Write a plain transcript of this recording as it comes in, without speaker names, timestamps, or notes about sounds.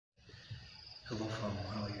Hello from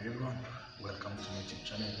how are you everyone? Welcome to my YouTube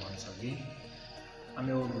channel once again.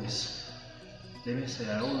 Let me say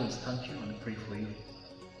I always thank you and pray for you.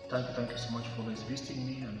 Thank you so much for always visiting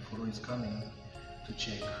me and for always coming to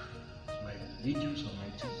check my videos on my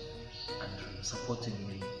YouTube and supporting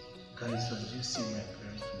me. Guys, as you see my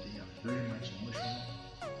appearance today, I'm very much emotional,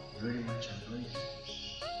 very much annoyed.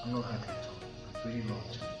 I'm not happy at all. I'm very low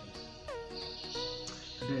challenges.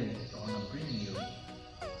 Today I want to bring you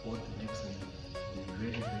what makes me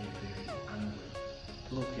very angry.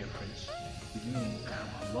 Look here friends, with me I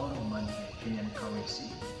have a lot of money in Kenyan currency,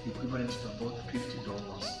 equivalent to about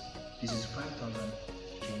 $50. This is 5,000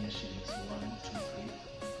 Kenyan shillings. 1, 2, 3,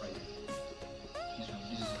 5.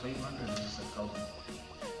 This is 500 and this is 1,000.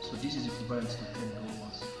 So this is equivalent to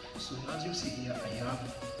 $10. So as you see here, I have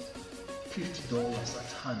 $50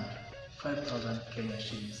 at hand, 5,000 Kenyan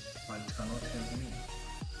shillings, but it cannot help me.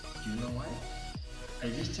 Do you know why? I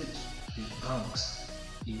visited the banks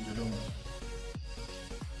in Dodoma,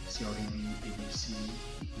 CRDB, ABC,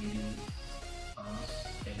 Equity,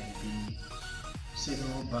 NLB,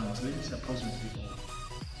 several banks, very approximately all.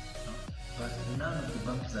 But none of the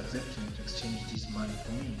banks are accepting to exchange this money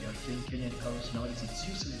for me. They are saying Kenyan currency nowadays it's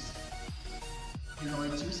useless. You know why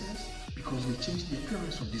it's useless? Because they changed the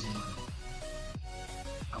appearance of this money.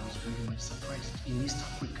 I was very much surprised. In East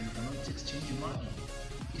Africa, you cannot exchange money.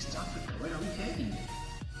 East Africa, where are we heading?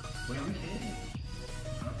 Where are we heading?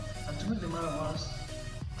 And to make the matter worse,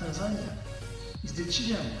 Tanzania is the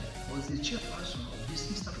chairman or is the chairperson of this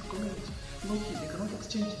East African community. Look, they cannot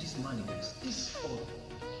exchange this money, guys. This is all.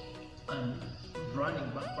 I'm running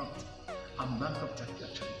bankrupt. I'm bankrupt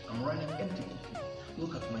actually. I'm running empty pocket.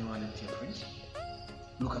 Look at my wallet here, friends.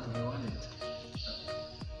 Look at my wallet.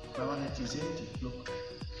 My wallet is empty. Look,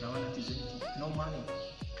 my wallet is empty. No money.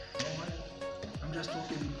 No money. I'm just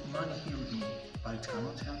talking money here with me, but it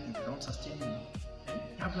cannot help me, it cannot sustain me.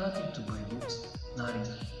 I have nothing to buy books, nothing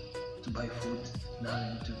to buy food,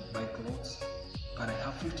 nothing to buy clothes, but I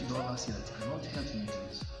have $50 here that cannot help me with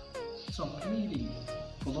this. So I'm pleading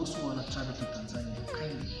for those who want to travel to Tanzania,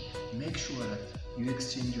 kindly make sure that you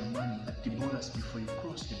exchange your money at the borders before you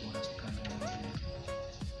cross the borders to Tanzania.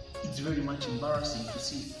 It's very much embarrassing to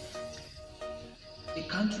see a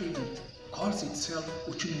country that calls itself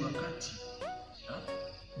Uchumi wa Kati,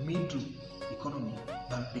 middle economy,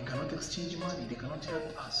 but they cannot exchange money, they cannot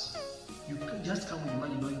help us. You can just come with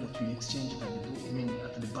money knowing that you exchange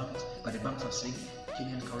at the banks, but the banks are saying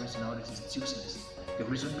Kenyan currency nowadays is useless. The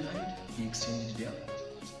reason behind it, they exchange it there.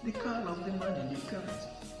 The color of the money and the appearance.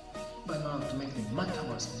 But now to make the matter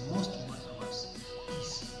worse, most matter worse,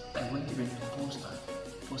 is I went even to post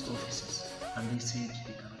offices, and they said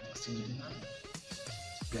they cannot exchange the money.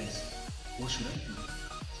 Guys, what should I do?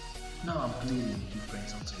 Now I'm pleading with you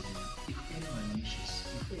friends outside there. If anyone wishes,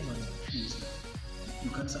 if anyone feels, you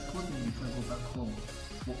can support me before I go back home.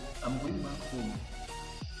 I'm going back home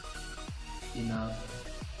in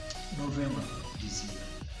November this year.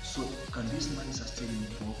 So can this money sustain me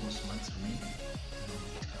for almost months remaining? No,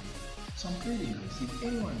 it can't. So I'm pleading guys, if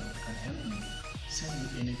anyone can help me, send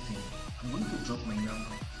me anything. I'm going to drop my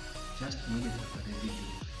number just immediately after the video.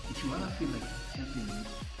 If you wanna feel like helping me,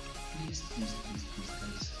 please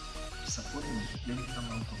guys, support me, let me come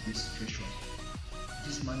out of this situation.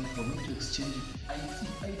 This money for me to exchange it,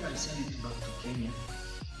 either I send it back to Kenya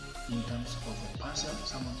in terms of a parcel,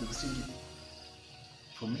 someone to exchange it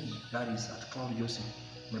for me. That is at Paul Joseph,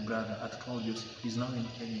 my brother at Paul Joseph. He's now in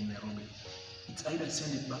Kenya in Nairobi. It's either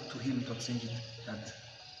send it back to him to exchange it at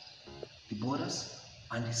the borders,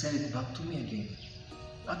 and he send it back to me again.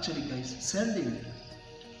 Actually guys, sending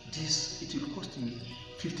this, it will cost me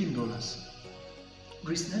 $15.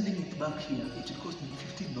 Resending it back here, it will cost me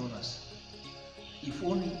 $15. If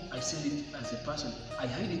only I send it as a parcel, I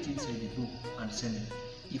hide it inside the book and send it.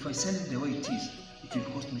 If I send it the way it is, it will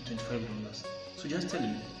cost me $25. So just tell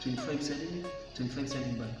me, 25 sending it, 25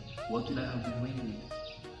 sending back. What will I have been waiting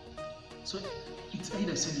with? So it's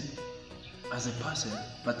either send it as a parcel,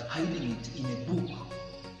 but hiding it in a book.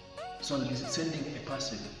 So it's sending a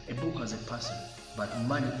parcel, a book as a parcel, but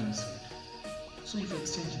money inside. So if I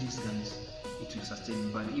exchange these guys, it will sustain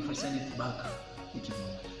me, but if I send it back, it will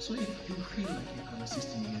not. So if you feel like you can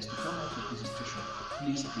assist me guys to come out of this situation,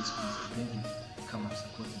 please, I beg you, come and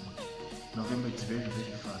support me. November is very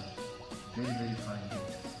far. Very far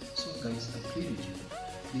indeed. So guys, I plead with you,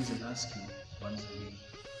 please I ask you once again,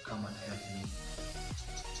 come and help me.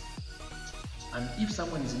 And if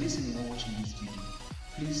someone is listening or watching this video,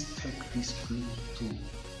 please take this clue to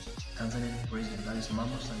Tanzanian President, that is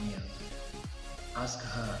Mama Samia. Ask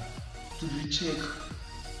her to recheck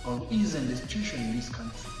or ease the situation in this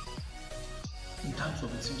country. in terms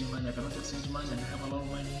of exchanging money. I cannot exchange money and I have a lot of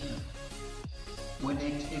money here. When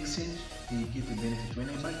I exchange, they get the benefit. When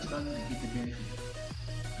I buy the bag, they get the benefit.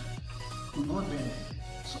 We both benefit.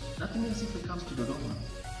 So that means if it comes to Dodoma,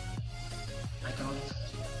 I cannot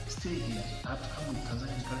stay here. I have to come with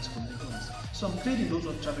Tanzanian currency from the dollars. So I'm telling those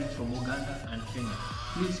who are traveling from Uganda and Kenya,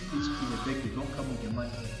 please, I beg you, don't come with your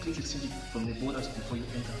money. Please exchange it from the borders before you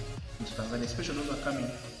enter into Tanzania, especially those who are coming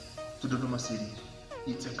to Dodoma city.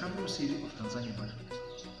 It's a capital city of Tanzania, but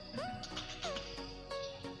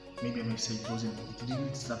maybe I may say it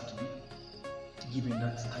didn't deserve to be given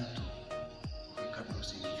that title of a capital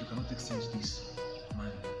city. If you cannot exchange this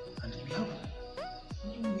money, and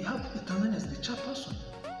we have the Tanzania as the chairperson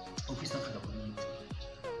of East Africa community.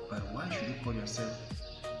 But why should you call yourself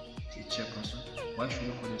a chairperson? Why should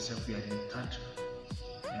you call yourself you are in touch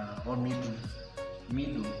or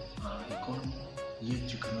middle economy?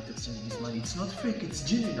 Yet you cannot exchange this money. It's not fake, it's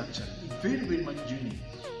genuine actually. It's very, very much genuine.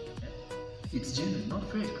 It's genuine, not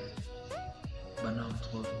fake. But now I'm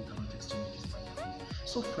told we cannot exchange this money.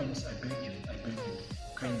 So friends, I beg you,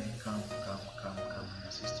 kindly come and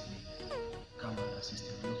assist me. Come and assist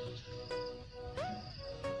me.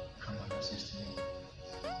 Come and assist me.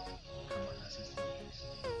 Come and assist me.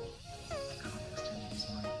 I cannot exchange this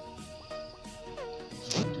money.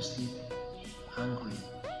 I'm going to sleep hungry.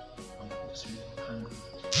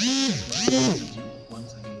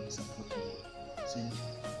 Once again, support me. Send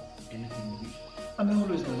anything you wish. And may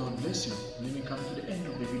always the Lord bless you. Let me come to the end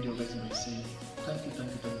of the video, guys, by saying thank you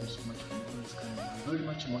so much for always coming. I'm very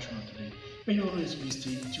much emotional today. May you always be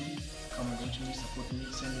stay tuned. Come and watch me, support me,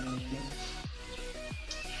 send me anything.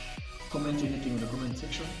 Comment anything in the comment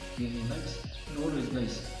section. Give me likes. And always,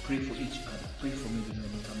 guys, pray for each other. Pray for me when I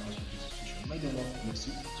come out of this situation. May the Lord bless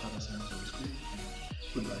you. Have a nice day.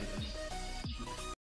 Goodbye, guys.